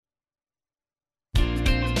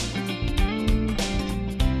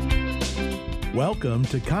Welcome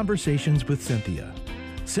to Conversations with Cynthia.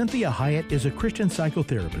 Cynthia Hiett is a Christian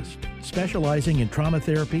psychotherapist specializing in trauma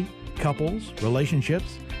therapy, couples,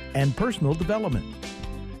 relationships, and personal development.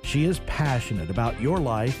 She is passionate about your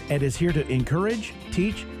life and is here to encourage,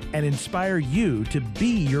 teach, and inspire you to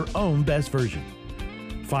be your own best version.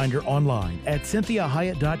 Find her online at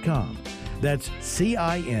CynthiaHiett.com. That's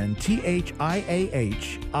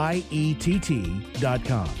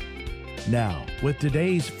CynthiaHiett.com. Now, with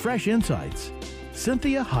today's fresh insights,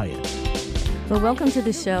 Cynthia Hiett. Well, welcome to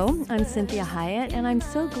the show. I'm Cynthia Hiett, and I'm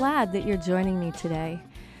so glad that you're joining me today.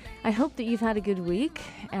 I hope that you've had a good week,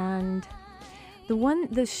 and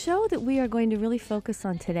the show that we are going to really focus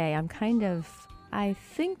on today, I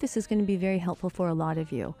think this is going to be very helpful for a lot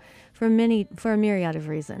of you, for a myriad of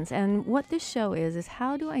reasons. And what this show is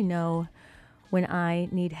how do I know when I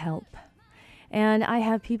need help? And I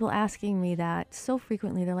have people asking me that so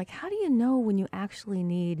frequently. They're like, how do you know when you actually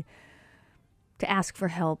need to ask for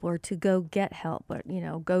help or to go get help, or,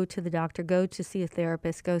 go to the doctor, go to see a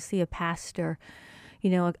therapist, go see a pastor,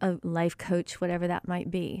 a life coach, whatever that might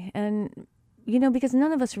be. And, because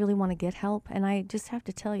none of us really want to get help. And I just have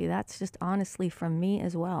to tell you, that's just honestly from me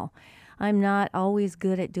as well. I'm not always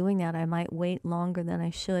good at doing that. I might wait longer than I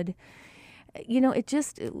should. It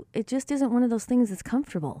just isn't one of those things that's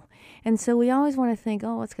comfortable. And so we always want to think,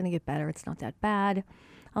 oh, it's going to get better. It's not that bad.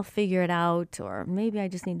 I'll figure it out. Or maybe I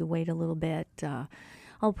just need to wait a little bit.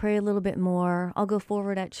 I'll pray a little bit more. I'll go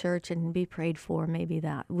forward at church and be prayed for. Maybe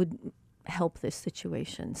that would help this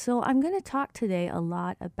situation. So I'm going to talk today a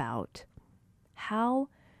lot about how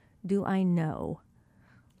do I know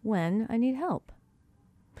when I need help?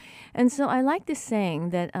 And so I like this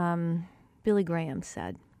saying that Billy Graham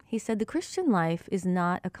said. He said, the Christian life is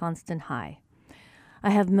not a constant high. I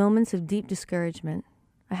have moments of deep discouragement.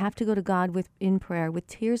 I have to go to God in prayer with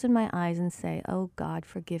tears in my eyes and say, oh God,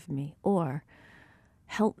 forgive me, or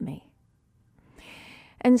help me.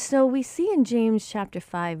 And so we see in James chapter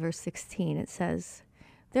 5, verse 16, it says,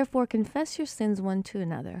 therefore confess your sins one to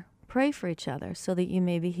another, pray for each other so that you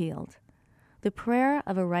may be healed. The prayer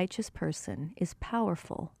of a righteous person is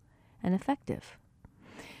powerful and effective.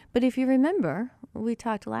 But if you remember, we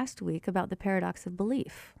talked last week about the paradox of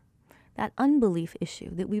belief, that unbelief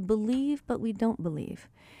issue, that we believe but we don't believe.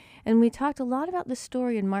 And we talked a lot about the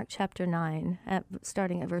story in Mark chapter 9,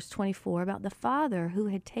 starting at verse 24, about the father who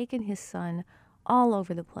had taken his son all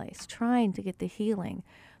over the place, trying to get the healing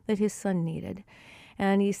that his son needed.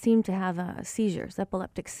 And he seemed to have seizures,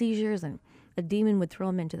 epileptic seizures, and a demon would throw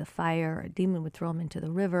him into the fire, or a demon would throw him into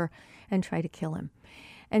the river and try to kill him.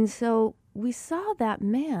 And so we saw that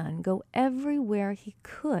man go everywhere he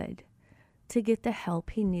could to get the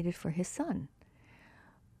help he needed for his son.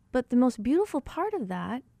 But the most beautiful part of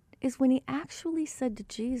that is when he actually said to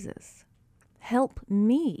Jesus, help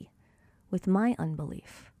me with my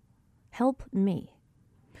unbelief. Help me.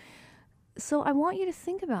 So I want you to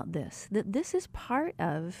think about this, that this is part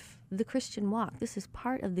of the Christian walk. This is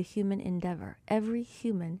part of the human endeavor. Every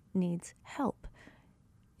human needs help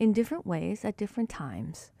in different ways at different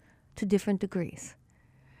times to different degrees.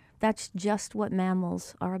 That's just what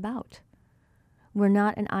mammals are about. We're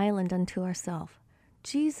not an island unto ourselves.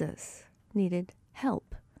 Jesus needed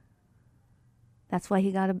help. That's why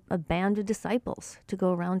he got a band of disciples to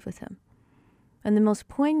go around with him. And the most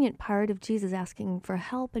poignant part of Jesus asking for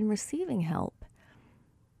help and receiving help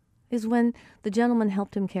is when the gentleman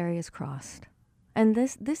helped him carry his cross. And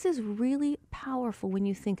this is really powerful when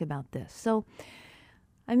you think about this. So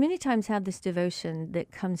I many times have this devotion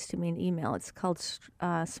that comes to me in email. It's called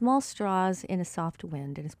Small Straws in a Soft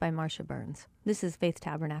Wind, and it's by Marsha Burns. This is Faith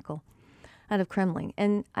Tabernacle out of Kremling.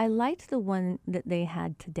 And I liked the one that they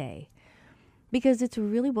had today because it's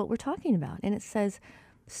really what we're talking about. And it says,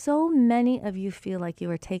 so many of you feel like you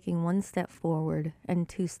are taking one step forward and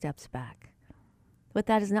two steps back. But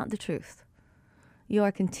that is not the truth. You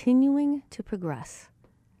are continuing to progress.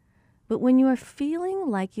 But when you are feeling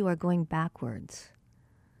like you are going backwards,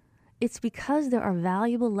 it's because there are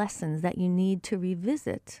valuable lessons that you need to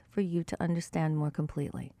revisit for you to understand more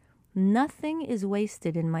completely. Nothing is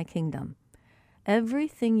wasted in my kingdom.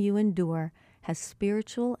 Everything you endure has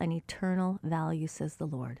spiritual and eternal value, says the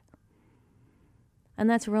Lord. And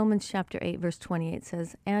that's Romans chapter 8, verse 28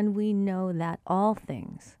 says, and we know that all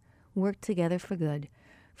things work together for good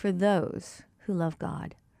for those who love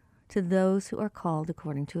God, to those who are called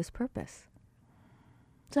according to his purpose.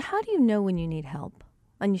 So how do you know when you need help?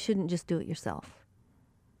 And you shouldn't just do it yourself.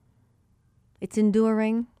 It's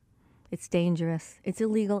enduring, it's dangerous, it's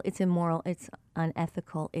illegal, it's immoral, it's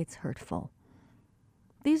unethical, it's hurtful.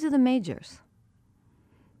 These are the majors.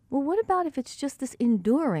 Well, what about if it's just this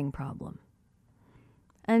enduring problem?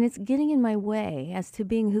 And it's getting in my way as to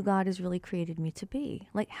being who God has really created me to be.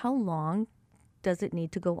 Like, how long does it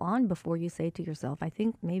need to go on before you say to yourself, I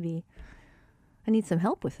think maybe I need some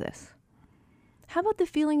help with this? How about the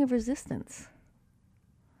feeling of resistance?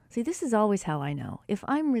 See, this is always how I know. If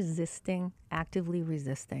I'm resisting, actively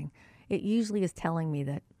resisting, it usually is telling me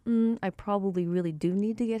that I probably really do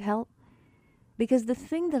need to get help. Because the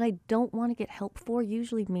thing that I don't want to get help for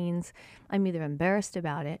usually means I'm either embarrassed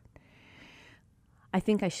about it, I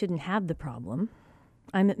think I shouldn't have the problem,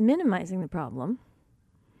 I'm minimizing the problem,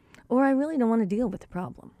 or I really don't want to deal with the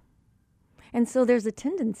problem. And so there's a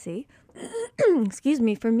tendency, excuse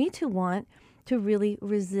me, for me to want to really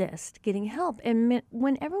resist getting help. And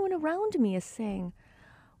when everyone around me is saying,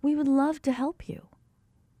 we would love to help you.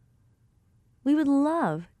 We would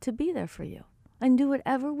love to be there for you and do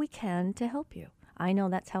whatever we can to help you. I know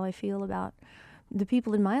that's how I feel about the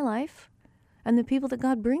people in my life and the people that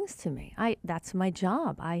God brings to me. That's my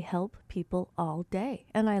job. I help people all day,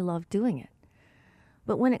 and I love doing it.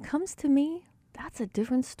 But when it comes to me, that's a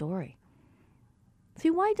different story.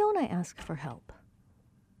 See, why don't I ask for help?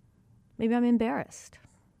 Maybe I'm embarrassed.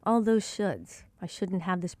 All those shoulds. I shouldn't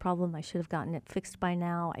have this problem. I should have gotten it fixed by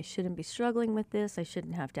now. I shouldn't be struggling with this. I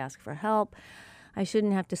shouldn't have to ask for help. I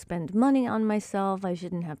shouldn't have to spend money on myself. I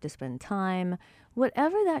shouldn't have to spend time.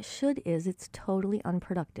 Whatever that should is, it's totally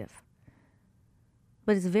unproductive.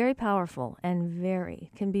 But it's very powerful and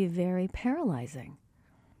can be very paralyzing.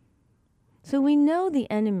 So we know the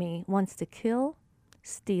enemy wants to kill,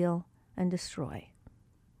 steal, and destroy.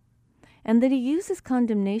 And that he uses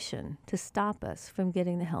condemnation to stop us from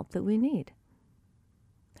getting the help that we need.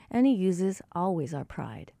 And he uses always our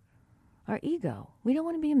pride, our ego. We don't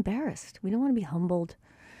want to be embarrassed. We don't want to be humbled.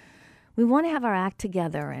 We want to have our act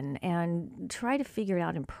together and try to figure it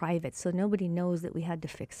out in private so nobody knows that we had to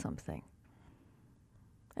fix something.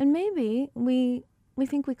 And maybe we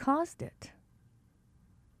think we caused it.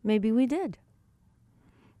 Maybe we did.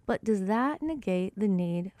 But does that negate the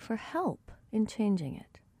need for help in changing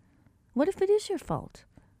it? What if it is your fault?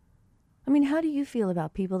 I mean, how do you feel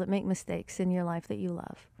about people that make mistakes in your life that you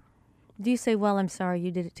love? Do you say, well, I'm sorry,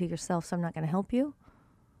 you did it to yourself, so I'm not going to help you?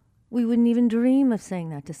 We wouldn't even dream of saying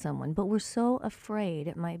that to someone, but we're so afraid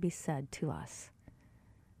it might be said to us.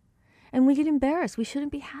 And we get embarrassed. We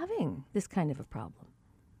shouldn't be having this kind of a problem.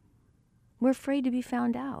 We're afraid to be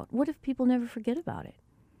found out. What if people never forget about it?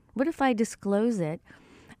 What if I disclose it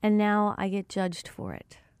and now I get judged for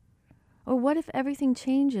it? Or what if everything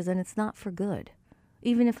changes and it's not for good,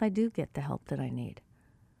 even if I do get the help that I need?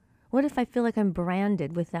 What if I feel like I'm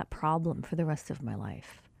branded with that problem for the rest of my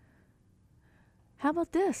life? How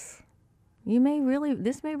about this? This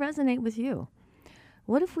may resonate with you.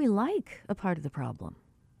 What if we like a part of the problem?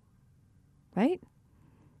 Right?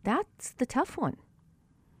 That's the tough one.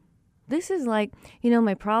 This is like,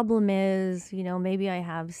 my problem is, maybe I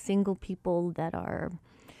have single people that are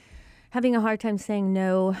having a hard time saying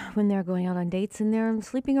no when they're going out on dates and they're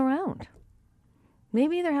sleeping around.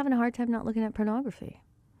 Maybe they're having a hard time not looking at pornography.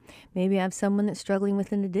 Maybe I have someone that's struggling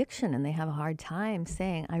with an addiction and they have a hard time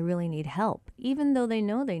saying, I really need help. Even though they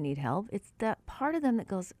know they need help, it's that part of them that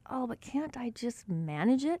goes, oh, but can't I just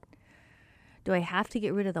manage it? Do I have to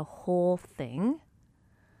get rid of the whole thing?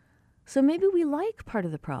 So maybe we like part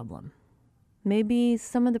of the problem. Maybe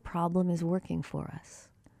some of the problem is working for us.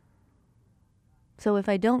 So if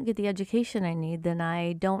I don't get the education I need, then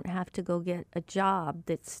I don't have to go get a job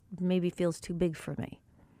that maybe feels too big for me.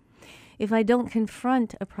 If I don't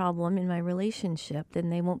confront a problem in my relationship,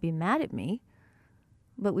 then they won't be mad at me,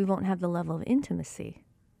 but we won't have the level of intimacy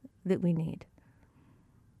that we need.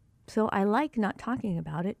 So I like not talking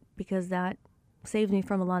about it because that saves me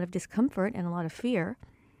from a lot of discomfort and a lot of fear,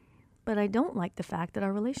 but I don't like the fact that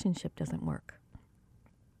our relationship doesn't work.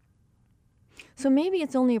 So maybe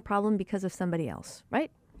it's only a problem because of somebody else,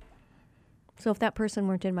 right? So if that person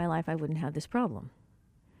weren't in my life, I wouldn't have this problem.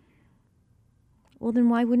 Well, then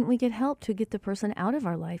why wouldn't we get help to get the person out of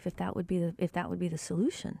our life if that would be the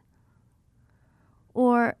solution?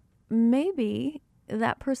 Or maybe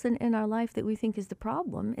that person in our life that we think is the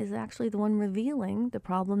problem is actually the one revealing the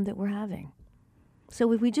problem that we're having.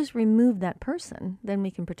 So if we just remove that person, then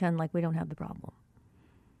we can pretend like we don't have the problem.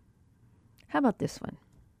 How about this one?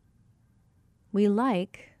 We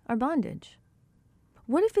like our bondage.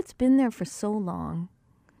 What if it's been there for so long?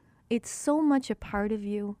 It's so much a part of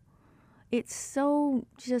you. It's so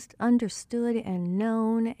just understood and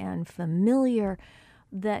known and familiar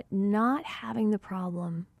that not having the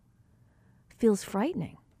problem feels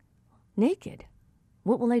frightening, naked.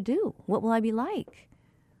 What will I do? What will I be like?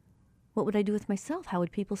 What would I do with myself? How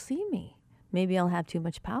would people see me? Maybe I'll have too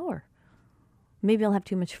much power. Maybe I'll have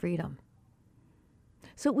too much freedom.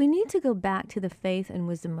 So we need to go back to the faith and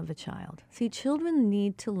wisdom of a child. See, children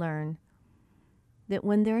need to learn that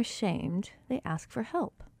when they're ashamed, they ask for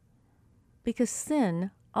help. Because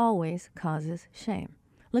sin always causes shame.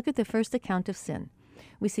 Look at the first account of sin.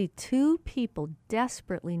 We see two people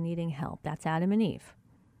desperately needing help. That's Adam and Eve,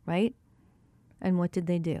 right? And what did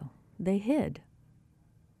they do? They hid.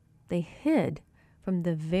 They hid from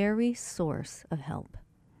the very source of help.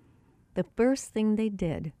 The first thing they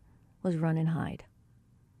did was run and hide.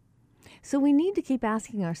 So we need to keep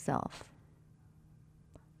asking ourselves,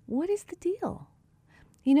 what is the deal?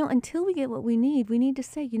 Until we get what we need to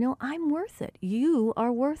say, I'm worth it. You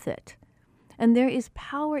are worth it. And there is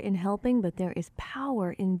power in helping, but there is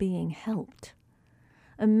power in being helped.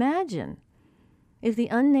 Imagine if the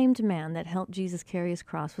unnamed man that helped Jesus carry his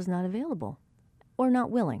cross was not available or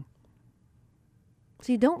not willing.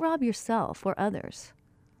 So you don't rob yourself or others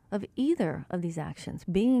of either of these actions,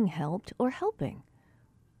 being helped or helping.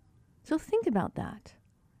 So think about that.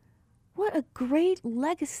 What a great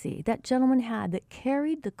legacy that gentleman had that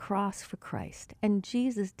carried the cross for Christ. And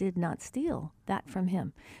Jesus did not steal that from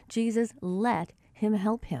him. Jesus let him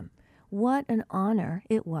help him. What an honor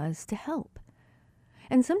it was to help.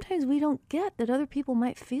 And sometimes we don't get that other people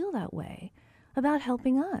might feel that way about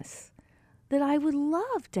helping us. That I would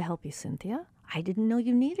love to help you, Cynthia. I didn't know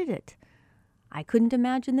you needed it. I couldn't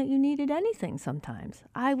imagine that you needed anything sometimes.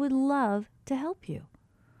 I would love to help you.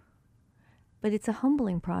 But it's a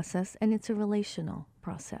humbling process and it's a relational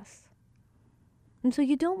process. And so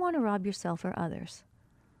you don't want to rob yourself or others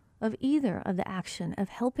of either of the action of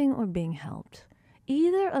helping or being helped,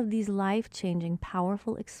 either of these life-changing,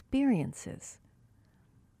 powerful experiences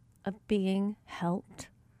of being helped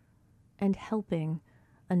and helping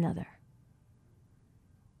another.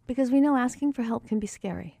 Because we know asking for help can be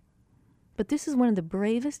scary, but this is one of the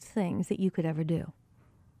bravest things that you could ever do.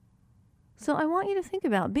 So I want you to think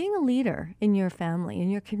about being a leader in your family, in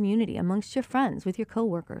your community, amongst your friends, with your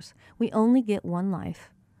coworkers. We only get one life.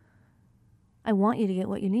 I want you to get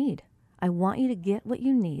what you need. I want you to get what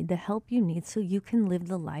you need, the help you need, so you can live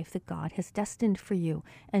the life that God has destined for you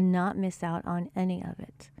and not miss out on any of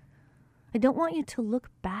it. I don't want you to look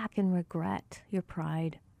back and regret your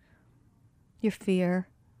pride, your fear,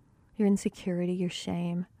 your insecurity, your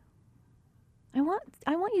shame. I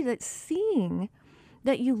want you to seeing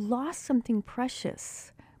that you lost something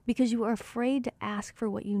precious because you were afraid to ask for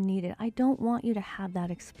what you needed. I don't want you to have that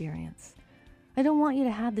experience. I don't want you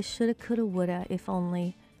to have the shoulda, coulda, woulda, if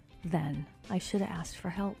only then. I should have asked for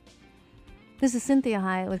help. This is Cynthia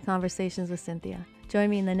Hiett with Conversations with Cynthia. Join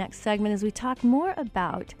me in the next segment as we talk more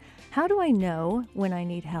about how do I know when I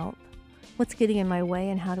need help? What's getting in my way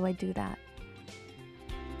and how do I do that?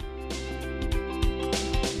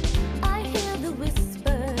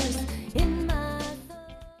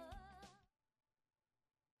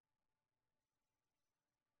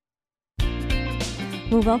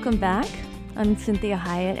 Well, welcome back. I'm Cynthia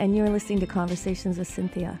Hiett, and you're listening to Conversations with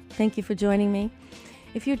Cynthia. Thank you for joining me.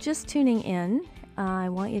 If you're just tuning in, I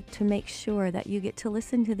want you to make sure that you get to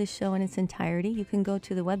listen to this show in its entirety. You can go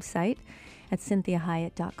to the website at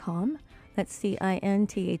cynthiahiett.com. That's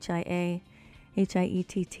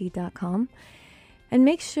CINTHIAHIETT.com. And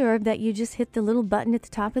make sure that you just hit the little button at the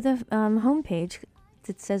top of the homepage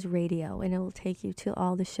that says radio, and it will take you to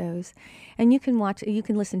all the shows. And you can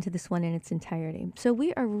listen to this one in its entirety. So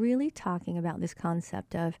we are really talking about this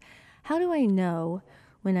concept of how do I know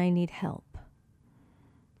when I need help?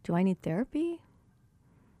 Do I need therapy?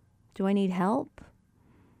 Do I need help?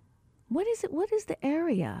 What is it? What is the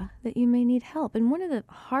area that you may need help? And one of the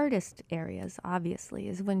hardest areas, obviously,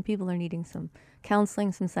 is when people are needing some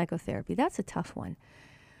counseling, some psychotherapy. That's a tough one.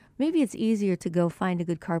 Maybe it's easier to go find a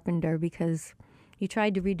good carpenter because you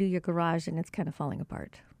tried to redo your garage and it's kind of falling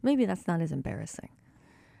apart. Maybe that's not as embarrassing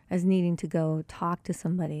as needing to go talk to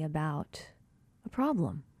somebody about a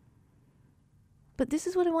problem. But this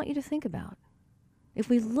is what I want you to think about. If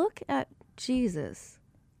we look at Jesus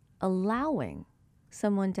allowing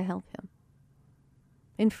someone to help him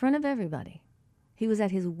in front of everybody, he was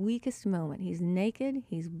at his weakest moment. He's naked,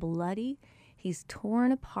 he's bloody, he's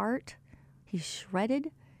torn apart, he's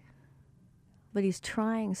shredded, but he's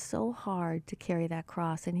trying so hard to carry that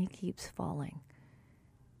cross and he keeps falling.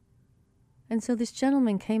 And so this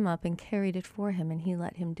gentleman came up and carried it for him and he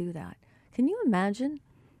let him do that. Can you imagine?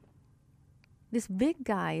 This big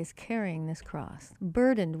guy is carrying this cross,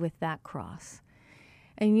 burdened with that cross.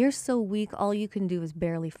 And you're so weak, all you can do is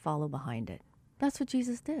barely follow behind it. That's what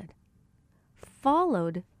Jesus did.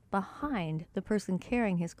 Followed behind the person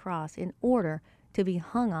carrying his cross in order to be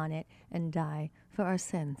hung on it and die for our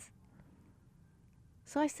sins.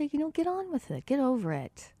 So I say, get on with it. Get over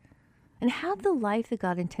it. and have the life that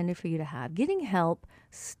God intended for you to have. Getting help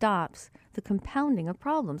stops the compounding of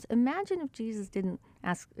problems. Imagine if Jesus didn't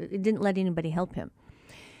let anybody help him.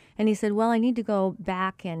 And he said, well, I need to go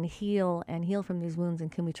back and heal from these wounds,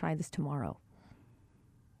 and can we try this tomorrow?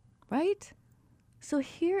 Right? So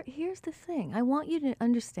here's the thing. I want you to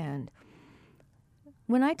understand.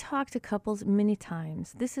 When I talk to couples many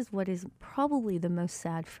times, this is what is probably the most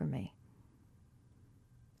sad for me,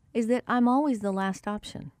 is that I'm always the last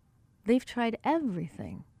option. They've tried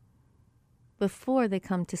everything before they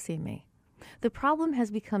come to see me. The problem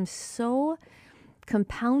has become so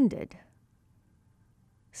compounded,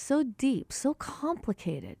 so deep, so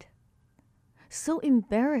complicated, so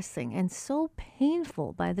embarrassing, and so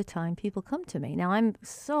painful by the time people come to me. Now, I'm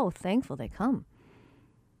so thankful they come.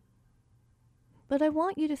 But I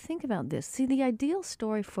want you to think about this. See, the ideal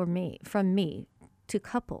story from me to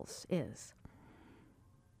couples is,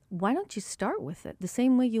 why don't you start with it the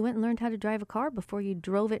same way you went and learned how to drive a car before you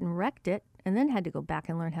drove it and wrecked it and then had to go back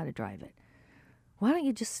and learn how to drive it? Why don't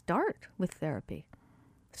you just start with therapy?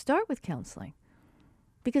 Start with counseling.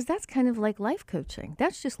 Because that's kind of like life coaching.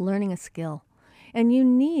 That's just learning a skill. And you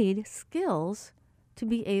need skills to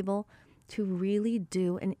be able to really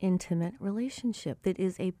do an intimate relationship that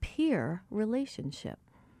is a peer relationship.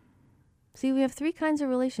 See, we have three kinds of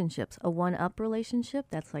relationships. A one-up relationship,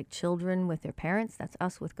 that's like children with their parents, that's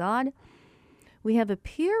us with God. We have a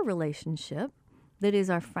peer relationship that is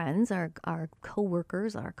our friends, our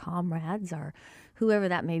co-workers, our comrades, our whoever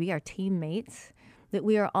that may be, our teammates, that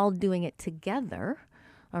we are all doing it together.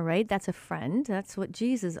 All right, that's a friend. That's what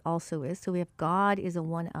Jesus also is. So we have God is a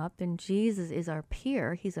one-up, and Jesus is our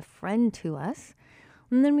peer. He's a friend to us.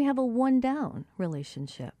 And then we have a one-down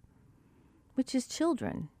relationship, which is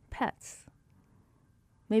children, pets.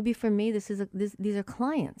 Maybe for me, these are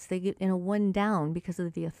clients. They get in a one-down because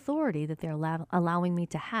of the authority that they're allowing me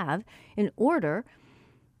to have in order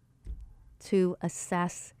to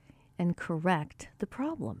assess and correct the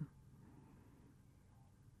problem.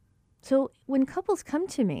 So when couples come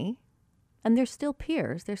to me, and they're still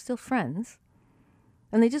peers, they're still friends,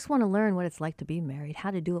 and they just want to learn what it's like to be married, how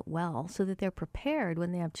to do it well, so that they're prepared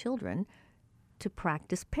when they have children to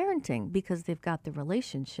practice parenting because they've got the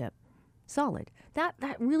relationship solid. That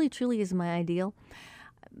really, truly is my ideal.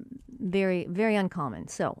 Very, very uncommon.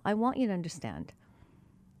 So I want you to understand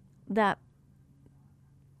that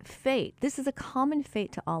fate, this is a common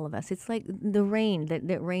fate to all of us. It's like the rain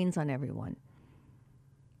that rains on everyone.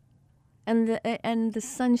 And the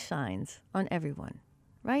sun shines on everyone,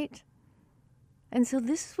 right? And so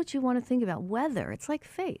this is what you want to think about. Weather, it's like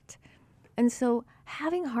fate. And so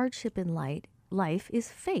having hardship in life is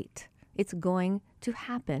fate. It's going to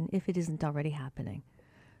happen if it isn't already happening.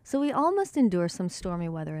 So we all must endure some stormy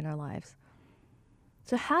weather in our lives.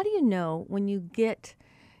 So how do you know when you get,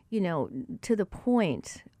 to the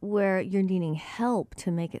point where you're needing help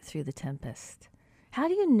to make it through the tempest? How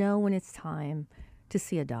do you know when it's time to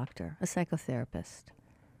see a doctor, a psychotherapist,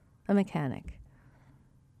 a mechanic?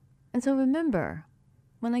 And so remember,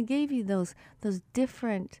 when I gave you those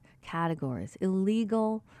different categories,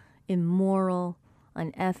 illegal, immoral,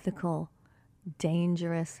 unethical,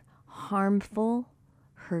 dangerous, harmful,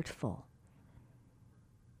 hurtful.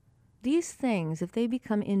 These things, if they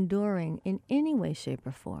become enduring in any way, shape,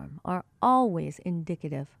 or form, are always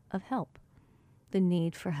indicative of help, the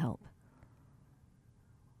need for help.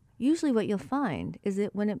 Usually what you'll find is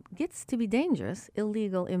that when it gets to be dangerous,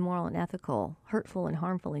 illegal, immoral, unethical, hurtful, and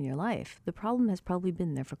harmful in your life, the problem has probably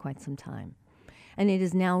been there for quite some time. And it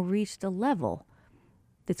has now reached a level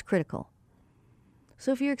that's critical.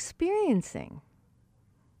 So if you're experiencing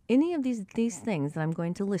any of these things that I'm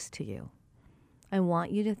going to list to you, I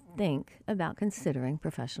want you to think about considering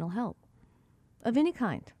professional help of any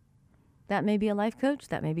kind. That may be a life coach,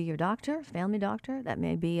 that may be your doctor, family doctor, that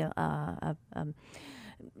may be a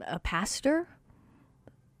pastor,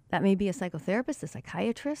 that may be a psychotherapist, a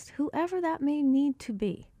psychiatrist, whoever that may need to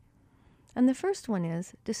be. And the first one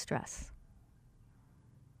is distress.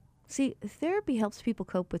 See, therapy helps people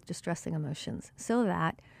cope with distressing emotions so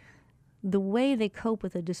that the way they cope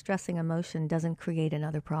with a distressing emotion doesn't create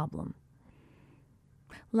another problem.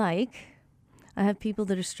 Like, I have people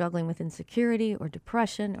that are struggling with insecurity or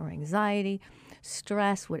depression or anxiety,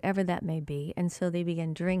 stress, whatever that may be, and so they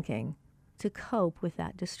begin drinking to cope with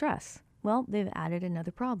that distress. Well, they've added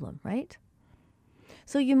another problem, right?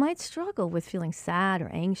 So you might struggle with feeling sad or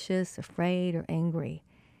anxious, afraid or angry.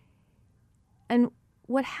 And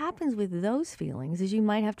what happens with those feelings is you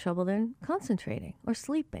might have trouble then concentrating or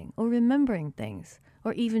sleeping or remembering things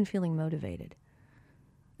or even feeling motivated.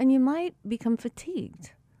 And you might become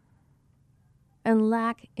fatigued. and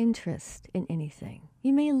lack interest in anything.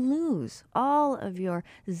 You may lose all of your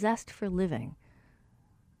zest for living.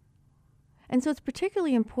 And so it's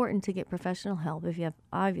particularly important to get professional help if you have,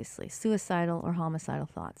 obviously, suicidal or homicidal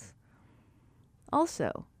thoughts.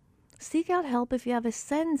 Also, seek out help if you have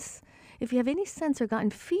any sense or gotten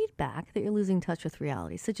feedback that you're losing touch with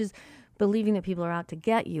reality, such as believing that people are out to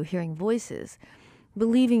get you, hearing voices,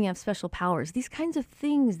 believing you have special powers, these kinds of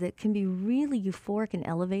things that can be really euphoric and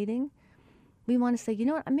elevating. We want to say, you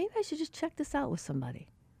know what, maybe I should just check this out with somebody.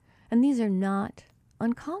 And these are not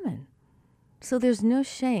uncommon. So there's no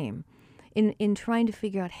shame in trying to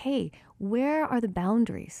figure out, hey, where are the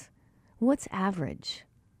boundaries? What's average?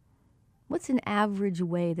 What's an average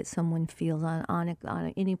way that someone feels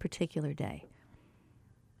on any particular day?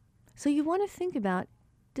 So you want to think about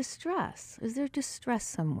distress. Is there distress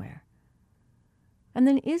somewhere? And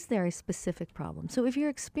then is there a specific problem? So if you're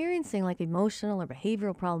experiencing like emotional or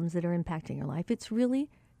behavioral problems that are impacting your life, it's really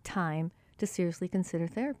time to seriously consider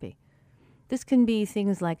therapy. This can be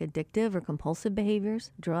things like addictive or compulsive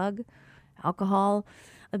behaviors, drug, alcohol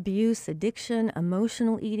abuse, addiction,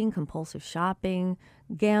 emotional eating, compulsive shopping,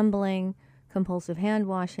 gambling, compulsive hand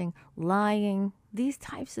washing, lying, these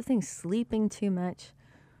types of things, sleeping too much.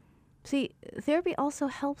 See, therapy also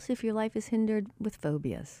helps if your life is hindered with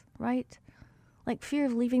phobias, right? Like fear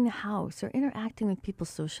of leaving the house or interacting with people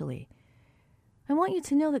socially. I want you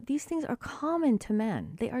to know that these things are common to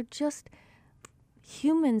men. They are just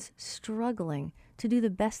humans struggling to do the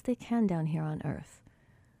best they can down here on earth.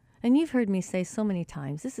 And you've heard me say so many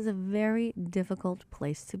times, this is a very difficult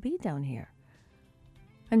place to be down here.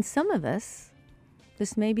 And some of us,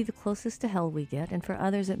 this may be the closest to hell we get, and for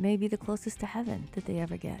others it may be the closest to heaven that they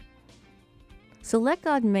ever get. So let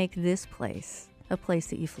God make this place a place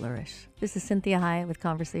that you flourish. This is Cinthia Hiett with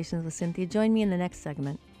Conversations with Cinthia. Join me in the next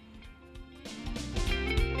segment.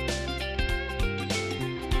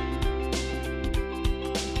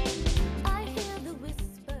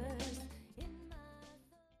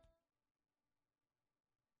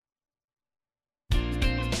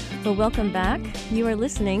 Well, welcome back. You are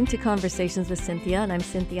listening to Conversations with Cinthia, and I'm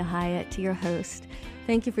Cinthia Hiett, your host.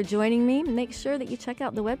 Thank you for joining me. Make sure that you check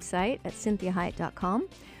out the website at CinthiaHiett.com.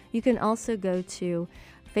 You can also go to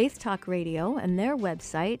Faith Talk Radio and their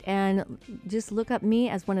website and just look up me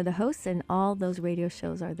as one of the hosts, and all those radio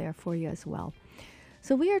shows are there for you as well.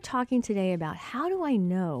 So we are talking today about how do I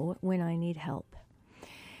know when I need help?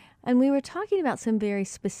 And we were talking about some very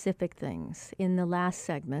specific things in the last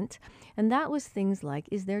segment, and that was things like,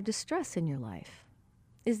 is there distress in your life?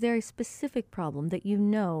 Is there a specific problem that you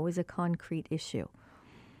know is a concrete issue?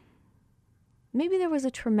 Maybe there was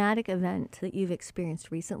a traumatic event that you've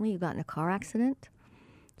experienced recently. You got in a car accident,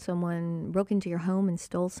 someone broke into your home and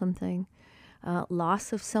stole something,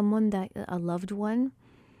 loss of someone, a loved one,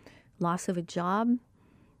 loss of a job.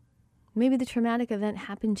 Maybe the traumatic event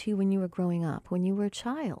happened to you when you were growing up, when you were a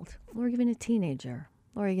child, or even a teenager,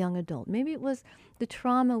 or a young adult. Maybe it was the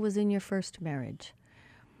trauma was in your first marriage.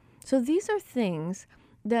 So these are things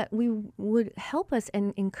that would help us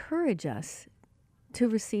and encourage us to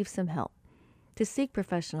receive some help, to seek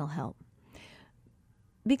professional help.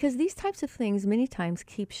 Because these types of things many times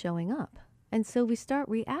keep showing up. And so we start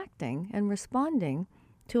reacting and responding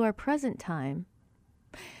to our present time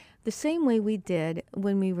the same way we did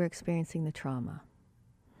when we were experiencing the trauma.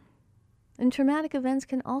 And traumatic events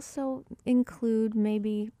can also include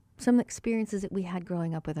maybe some experiences that we had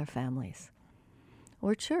growing up with our families,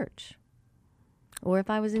 or church, or if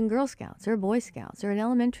I was in Girl Scouts or Boy Scouts or in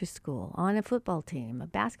elementary school, on a football team, a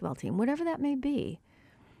basketball team, whatever that may be.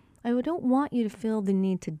 I don't want you to feel the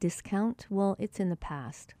need to discount, well, it's in the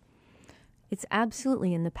past. It's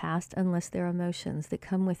absolutely in the past unless there are emotions that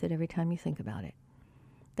come with it every time you think about it.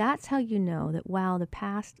 That's how you know that, wow, the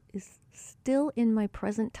past is still in my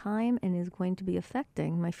present time and is going to be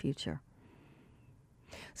affecting my future.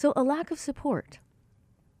 So a lack of support.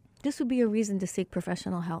 This would be a reason to seek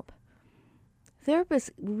professional help. Therapists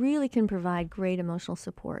really can provide great emotional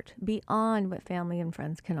support beyond what family and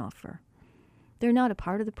friends can offer. They're not a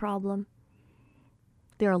part of the problem.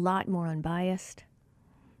 They're a lot more unbiased.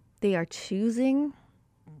 They are choosing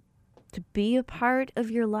to be a part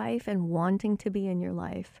of your life and wanting to be in your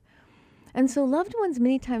life. And so loved ones,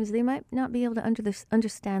 many times, they might not be able to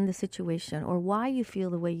understand the situation or why you feel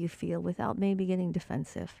the way you feel without maybe getting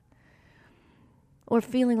defensive or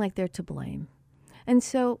feeling like they're to blame. And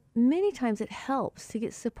so many times it helps to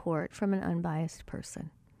get support from an unbiased person.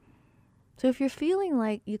 So if you're feeling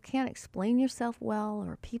like you can't explain yourself well,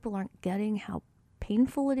 or people aren't getting how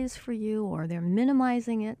painful it is for you, or they're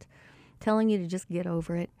minimizing it, telling you to just get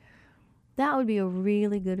over it, that would be a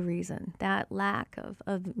really good reason. That lack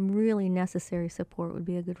of really necessary support would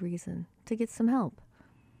be a good reason to get some help.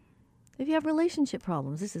 If you have relationship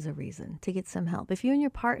problems, this is a reason to get some help. If you and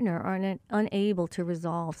your partner are unable to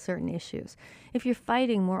resolve certain issues, if you're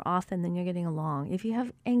fighting more often than you're getting along, if you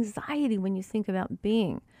have anxiety when you think about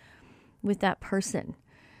being with that person,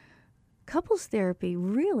 couples therapy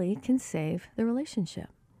really can save the relationship.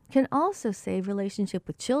 Can also save relationship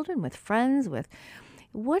with children, with friends, with...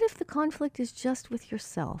 What if the conflict is just with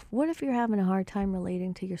yourself? What if you're having a hard time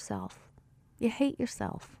relating to yourself? You hate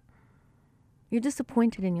yourself. You're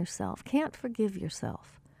disappointed in yourself, can't forgive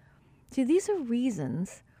yourself. See, these are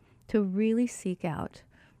reasons to really seek out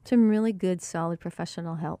some really good, solid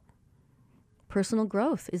professional help. Personal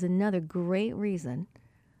growth is another great reason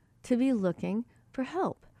to be looking for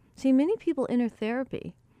help. See, many people enter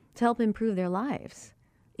therapy to help improve their lives,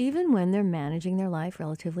 even when they're managing their life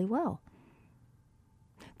relatively well.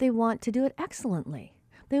 They want to do it excellently.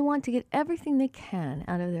 They want to get everything they can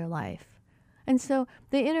out of their life. And so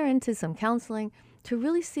they enter into some counseling to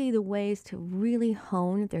really see the ways to really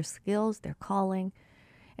hone their skills, their calling,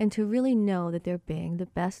 and to really know that they're being the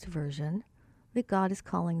best version that God is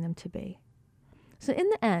calling them to be. So in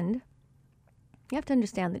the end, you have to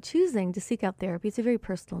understand that choosing to seek out therapy is a very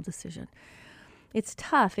personal decision. It's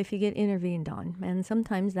tough if you get intervened on, and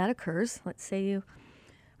sometimes that occurs. Let's say you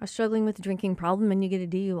are struggling with a drinking problem and you get a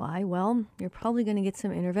DUI, well, you're probably going to get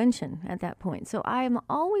some intervention at that point. So I am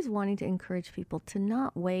always wanting to encourage people to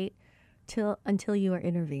not wait until you are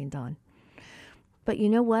intervened on. But you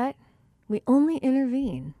know what? We only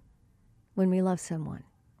intervene when we love someone,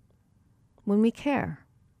 when we care.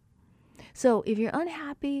 So if you're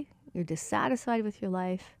unhappy, you're dissatisfied with your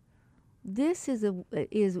life, this is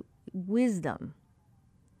wisdom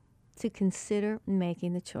to consider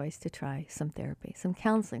making the choice to try some therapy, some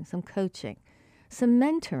counseling, some coaching, some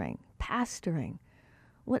mentoring, pastoring,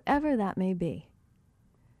 whatever that may be.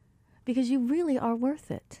 Because you really are worth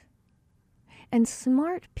it. And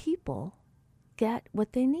smart people get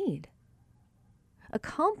what they need.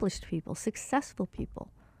 Accomplished people, successful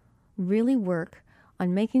people, really work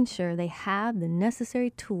on making sure they have the necessary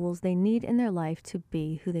tools they need in their life to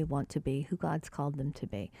be who they want to be, who God's called them to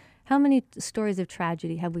be. How many stories of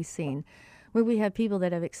tragedy have we seen where we have people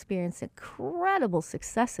that have experienced incredible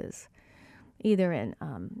successes, either in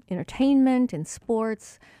entertainment, in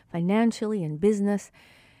sports, financially, in business,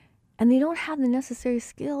 and they don't have the necessary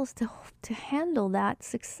skills to handle that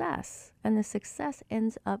success, and the success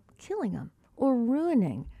ends up killing them or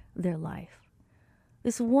ruining their life.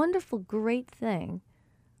 This wonderful, great thing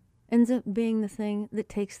ends up being the thing that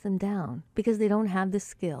takes them down because they don't have the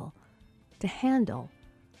skill to handle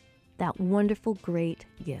that wonderful, great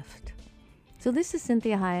gift. So this is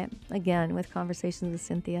Cinthia Hiett, again, with Conversations with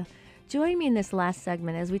Cinthia. Join me in this last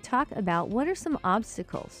segment as we talk about what are some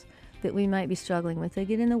obstacles that we might be struggling with that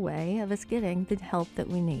get in the way of us getting the help that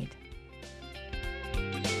we need.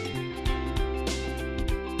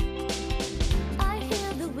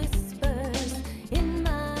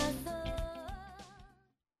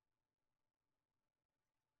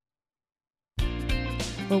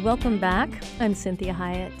 Well, welcome back. I'm Cinthia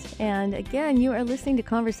Hiett. And again, you are listening to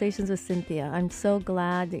Conversations with Cinthia. I'm so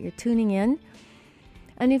glad that you're tuning in.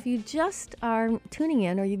 And if you just are tuning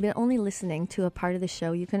in or you've been only listening to a part of the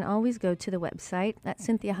show, you can always go to the website at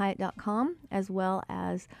CinthiaHiett.com, as well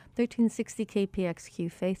as 1360 KPXQ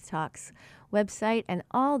Faith Talks website, and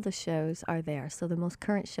all the shows are there. So the most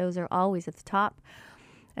current shows are always at the top,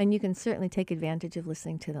 and you can certainly take advantage of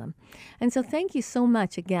listening to them. And so thank you so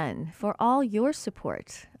much again for all your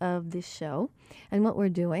support of this show and what we're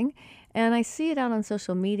doing. And I see it out on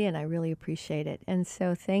social media, and I really appreciate it. And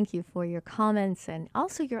so thank you for your comments and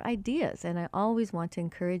also your ideas. And I always want to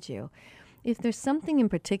encourage you. If there's something in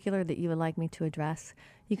particular that you would like me to address,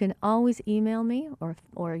 you can always email me,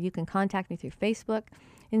 or you can contact me through Facebook,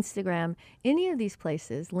 Instagram, any of these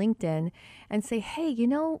places, LinkedIn, and say, hey, you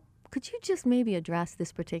know, could you just maybe address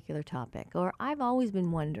this particular topic? Or I've always been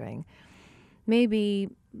wondering maybe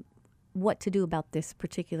what to do about this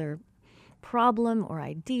particular problem or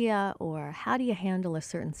idea, or how do you handle a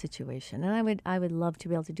certain situation? And I would love to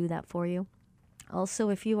be able to do that for you. Also,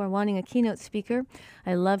 if you are wanting a keynote speaker,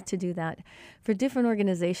 I love to do that for different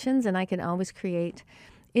organizations, and I can always create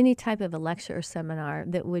any type of a lecture or seminar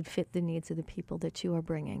that would fit the needs of the people that you are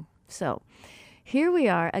bringing. So here we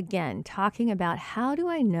are again talking about how do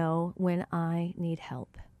I know when I need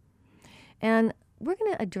help? And we're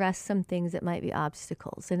going to address some things that might be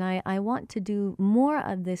obstacles. And I want to do more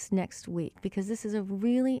of this next week because this is a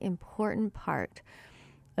really important part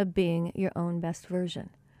of being your own best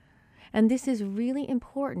version. And this is really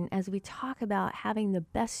important as we talk about having the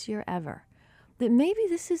best year ever. that maybe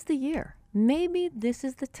this is the year. Maybe this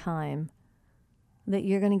is the time that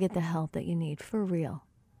you're going to get the help that you need for real.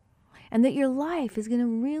 And that your life is going to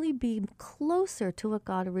really be closer to what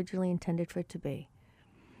God originally intended for it to be.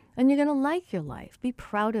 And you're going to like your life, be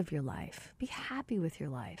proud of your life, be happy with your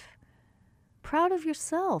life, proud of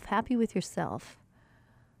yourself, happy with yourself.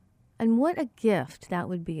 And what a gift that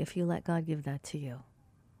would be if you let God give that to you.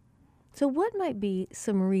 So what might be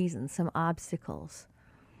some reasons, some obstacles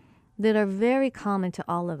that are very common to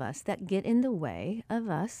all of us that get in the way of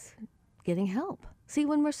us getting help? See,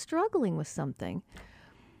 when we're struggling with something,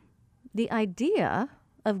 the idea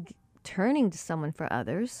of turning to someone for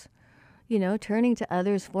others, turning to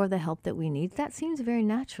others for the help that we need, that seems very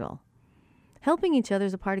natural. Helping each other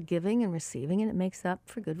is a part of giving and receiving, and it makes up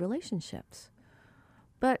for good relationships.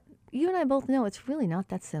 But you and I both know it's really not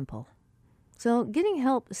that simple. So getting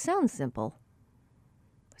help sounds simple.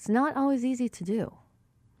 It's not always easy to do.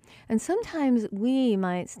 And sometimes we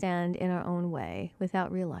might stand in our own way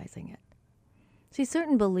without realizing it. See,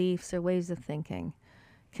 certain beliefs or ways of thinking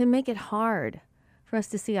can make it hard for us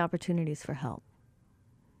to see opportunities for help.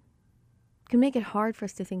 It can make it hard for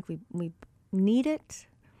us to think we need it,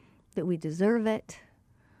 that we deserve it,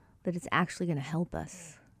 that it's actually going to help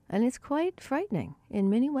us. And it's quite frightening in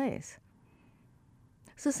many ways.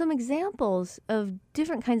 So some examples of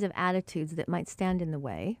different kinds of attitudes that might stand in the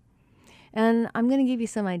way. And I'm going to give you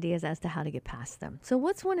some ideas as to how to get past them. So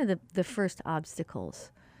what's one of the first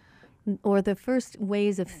obstacles or the first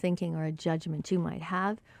ways of thinking or a judgment you might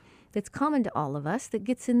have that's common to all of us that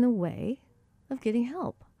gets in the way of getting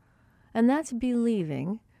help? And that's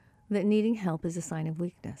believing that needing help is a sign of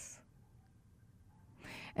weakness.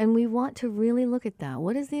 And we want to really look at that.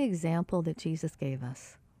 What is the example that Jesus gave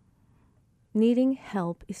us? Needing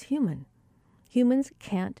help is human. Humans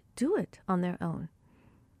can't do it on their own.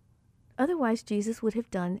 Otherwise, Jesus would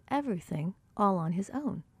have done everything all on his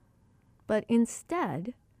own. But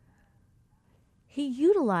instead, he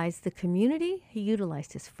utilized the community, he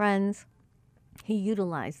utilized his friends, he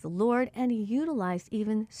utilized the Lord, and he utilized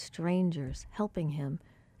even strangers helping him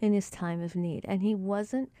in his time of need. And he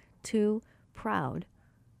wasn't too proud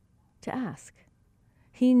to ask.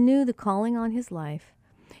 He knew the calling on his life.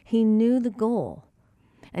 He knew the goal.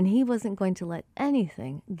 And he wasn't going to let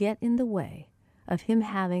anything get in the way of him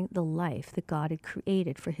having the life that God had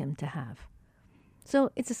created for him to have.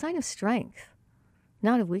 So it's a sign of strength,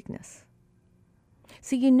 not of weakness.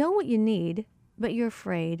 So you know what you need, but you're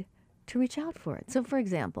afraid to reach out for it. So for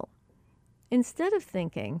example, instead of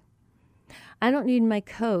thinking, I don't need my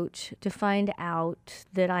coach to find out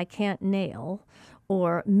that I can't nail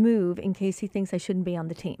or move in case he thinks I shouldn't be on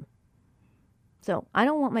the team. So I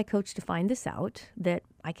don't want my coach to find this out, that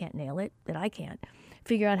I can't nail it, that I can't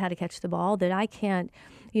figure out how to catch the ball, that I can't,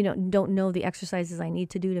 don't know the exercises I need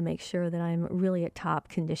to do to make sure that I'm really at top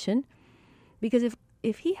condition. Because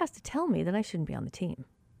if he has to tell me, then I shouldn't be on the team.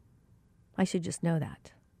 I should just know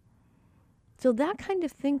that. So that kind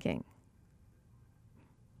of thinking,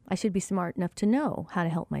 I should be smart enough to know how to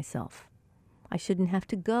help myself. I shouldn't have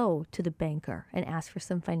to go to the banker and ask for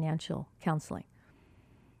some financial counseling.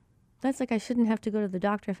 That's like I shouldn't have to go to the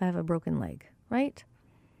doctor if I have a broken leg, right?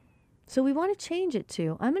 So we want to change it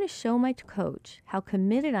to, I'm going to show my coach how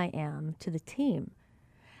committed I am to the team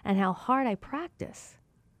and how hard I practice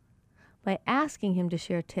by asking him to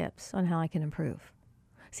share tips on how I can improve.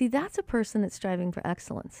 See, that's a person that's striving for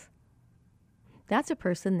excellence. That's a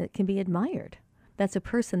person that can be admired. That's a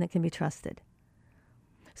person that can be trusted.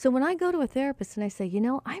 So when I go to a therapist and I say,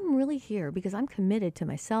 I'm really here because I'm committed to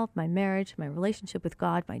myself, my marriage, my relationship with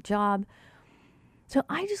God, my job. So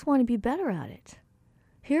I just want to be better at it.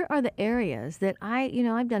 Here are the areas that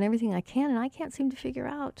I've done everything I can and I can't seem to figure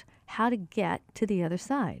out how to get to the other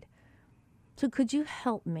side. So could you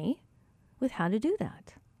help me with how to do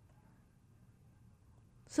that?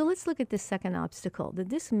 So let's look at this second obstacle, that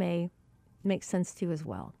this may make sense to you as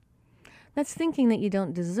well. That's thinking that you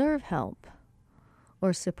don't deserve help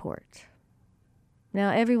or support.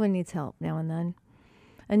 Now, everyone needs help now and then,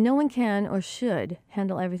 and no one can or should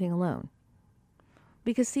handle everything alone.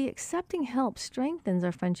 Because, see, accepting help strengthens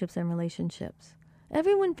our friendships and relationships.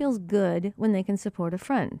 Everyone feels good when they can support a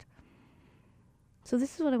friend. So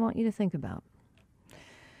this is what I want you to think about.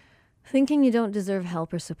 Thinking you don't deserve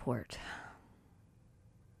help or support.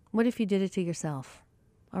 What if you did it to yourself?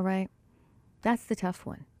 All right? That's the tough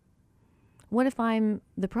one. What if I'm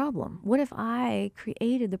the problem? What if I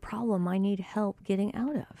created the problem I need help getting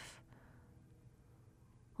out of?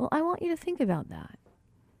 Well, I want you to think about that.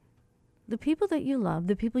 The people that you love,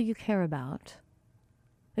 the people you care about,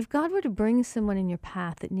 if God were to bring someone in your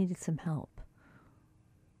path that needed some help,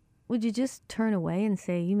 Would you just turn away and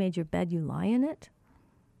say, you made your bed, you lie in it?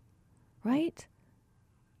 Right?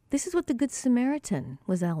 This is what the Good Samaritan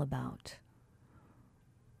was all about.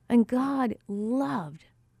 And God loved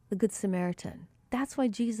the Good Samaritan. That's why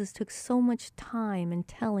Jesus took so much time in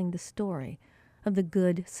telling the story of the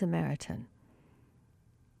Good Samaritan.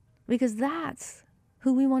 Because that's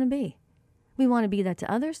who we want to be. We want to be that to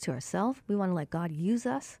others, to ourselves. We want to let God use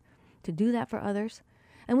us to do that for others.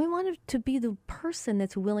 And we want to be the person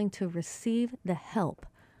that's willing to receive the help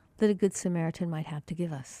that a Good Samaritan might have to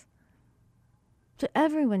give us. So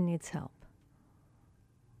everyone needs help.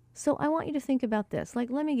 So I want you to think about this.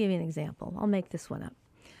 Like, let me give you an example. I'll make this one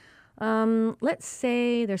up. Let's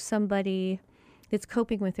say there's somebody that's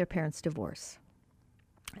coping with their parents' divorce.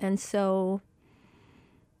 And so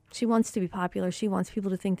she wants to be popular. She wants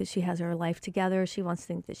people to think that she has her life together. She wants to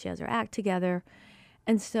think that she has her act together.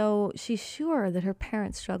 And so she's sure that her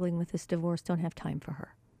parents struggling with this divorce don't have time for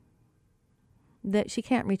her, that she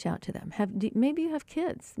can't reach out to them. Maybe you have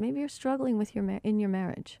kids. Maybe you're struggling with in your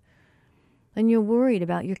marriage, and you're worried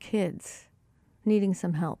about your kids needing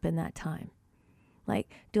some help in that time.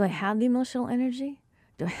 Like, do I have the emotional energy?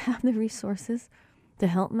 Do I have the resources to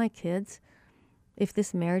help my kids if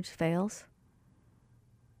this marriage fails?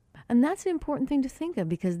 And that's an important thing to think of,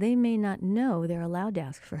 because they may not know they're allowed to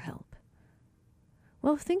ask for help.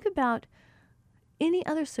 Well, think about any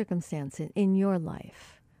other circumstance in your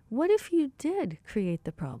life. What if you did create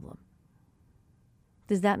the problem?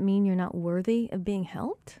 Does that mean you're not worthy of being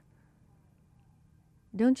helped?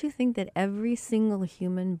 Don't you think that every single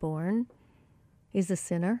human born is a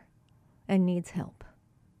sinner and needs help?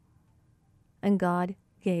 And God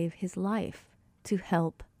gave his life to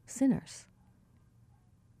help sinners.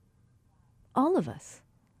 All of us,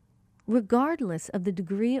 regardless of the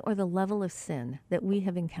degree or the level of sin that we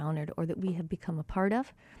have encountered or that we have become a part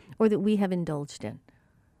of or that we have indulged in,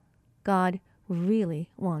 God really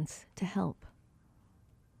wants to help.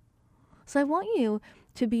 So I want you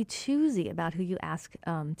to be choosy about who you ask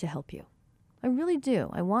to help you. I really do.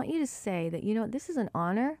 I want you to say that, this is an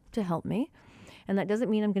honor to help me. And that doesn't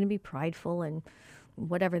mean I'm going to be prideful and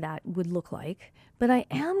whatever that would look like. But I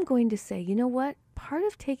am going to say, you know what? Part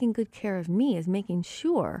of taking good care of me is making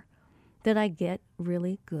sure that I get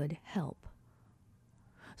really good help.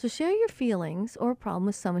 So share your feelings or problem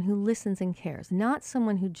with someone who listens and cares, not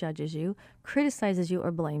someone who judges you, criticizes you,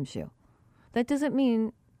 or blames you. That doesn't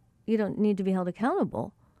mean you don't need to be held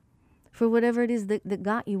accountable for whatever it is that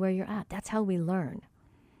got you where you're at. That's how we learn.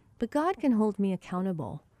 But God can hold me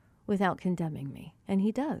accountable without condemning me, and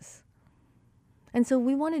he does. And so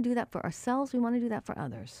we want to do that for ourselves. We want to do that for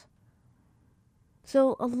others.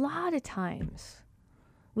 So a lot of times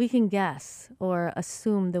we can guess or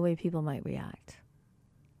assume the way people might react.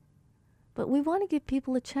 But we want to give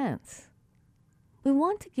people a chance. We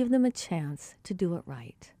want to give them a chance to do it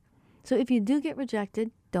right. So if you do get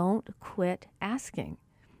rejected, don't quit asking.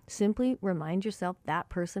 Simply remind yourself that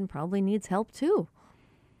person probably needs help too.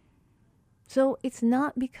 So it's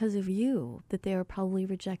not because of you that they are probably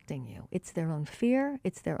rejecting you. It's their own fear,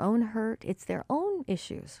 it's their own hurt, it's their own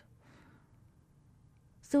issues.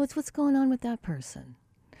 So it's what's going on with that person.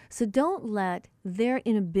 So don't let their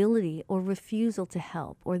inability or refusal to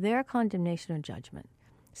help or their condemnation or judgment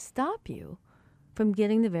stop you from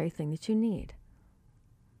getting the very thing that you need.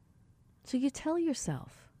 So you tell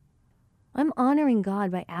yourself, I'm honoring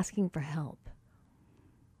God by asking for help.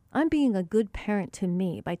 I'm being a good parent to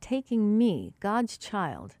me by taking me, God's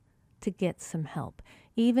child, to get some help,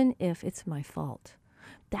 even if it's my fault.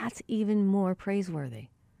 That's even more praiseworthy,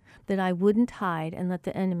 that I wouldn't hide and let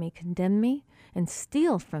the enemy condemn me and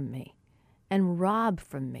steal from me and rob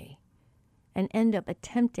from me and end up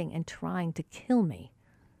attempting and trying to kill me,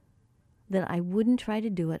 that I wouldn't try to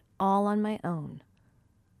do it all on my own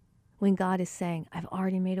when God is saying, I've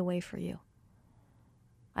already made a way for you.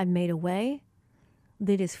 I've made a way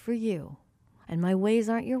that is for you, and my ways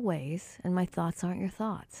aren't your ways, and my thoughts aren't your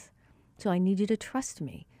thoughts. So I need you to trust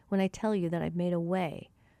me when I tell you that I've made a way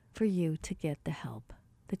for you to get the help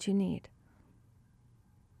that you need.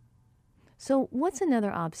 So what's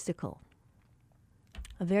another obstacle?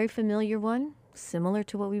 A very familiar one, similar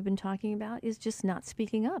to what we've been talking about, is just not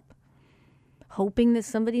speaking up, hoping that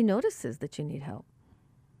somebody notices that you need help.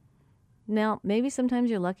 Now, maybe sometimes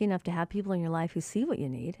you're lucky enough to have people in your life who see what you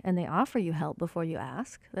need and they offer you help before you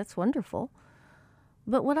ask. That's wonderful.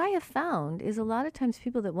 But what I have found is a lot of times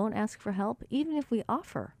people that won't ask for help, even if we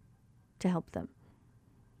offer to help them,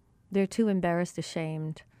 they're too embarrassed,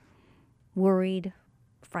 ashamed, worried,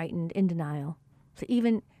 frightened, in denial to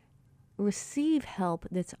even receive help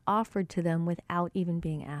that's offered to them without even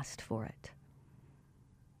being asked for it.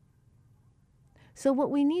 So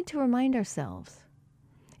what we need to remind ourselves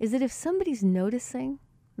is that if somebody's noticing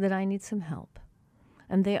that I need some help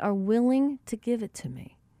and they are willing to give it to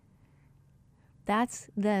me, that's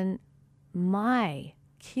then my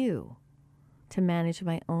cue to manage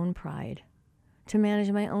my own pride, to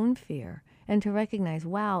manage my own fear, and to recognize,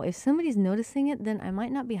 wow, if somebody's noticing it, then I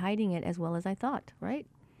might not be hiding it as well as I thought, right?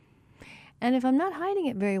 And if I'm not hiding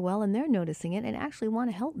it very well and they're noticing it and actually want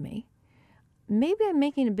to help me, maybe I'm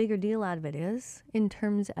making a bigger deal out of it is in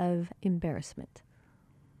terms of embarrassment.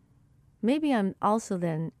 Maybe I'm also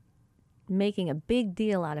then making a big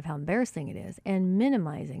deal out of how embarrassing it is and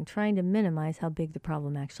trying to minimize how big the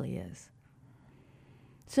problem actually is.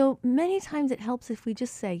 So many times it helps if we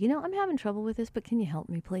just say, I'm having trouble with this, but can you help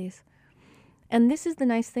me, please? And this is the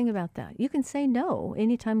nice thing about that. You can say no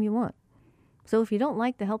anytime you want. So if you don't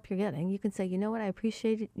like the help you're getting, you can say, you know what, I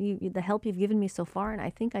appreciate the help you've given me so far, and I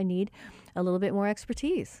think I need a little bit more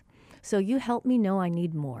expertise. So you help me know I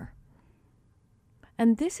need more.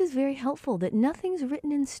 And this is very helpful, that nothing's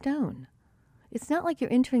written in stone. It's not like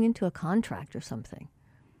you're entering into a contract or something.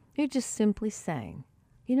 You're just simply saying,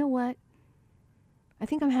 you know what, I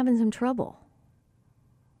think I'm having some trouble,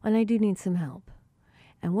 and I do need some help.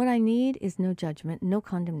 And what I need is no judgment, no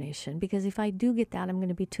condemnation, because if I do get that, I'm going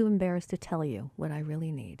to be too embarrassed to tell you what I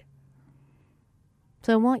really need.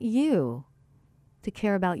 So I want you to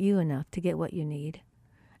care about you enough to get what you need.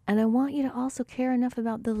 And I want you to also care enough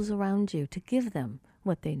about those around you to give them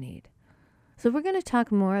what they need. So we're going to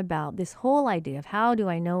talk more about this whole idea of how do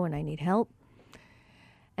I know when I need help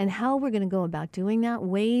and how we're going to go about doing that,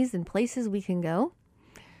 ways and places we can go,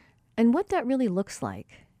 and what that really looks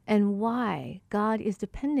like. And why God is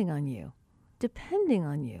depending on you to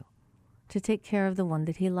take care of the one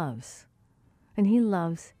that he loves. And he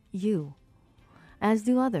loves you, as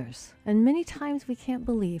do others. And many times we can't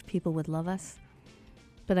believe people would love us.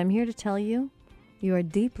 But I'm here to tell you, you are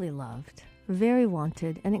deeply loved, very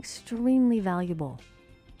wanted, and extremely valuable.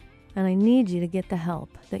 And I need you to get the help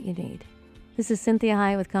that you need. This is Cynthia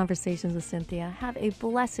Hiett with Conversations with Cynthia. Have a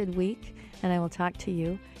blessed week, and I will talk to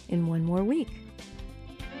you in one more week.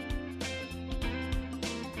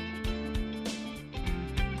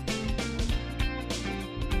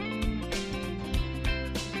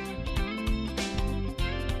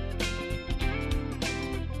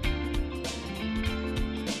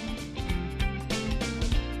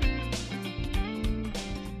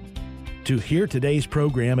 To hear today's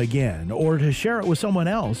program again or to share it with someone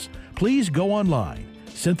else, please go online,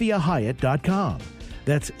 CynthiaHiett.com.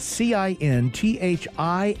 That's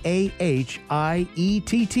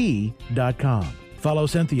CynthiaHiett.com. Follow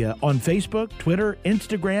Cynthia on Facebook, Twitter,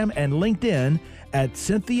 Instagram, and LinkedIn at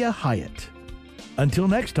Cynthia Hiett. Until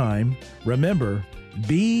next time, remember,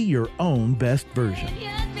 be your own best version.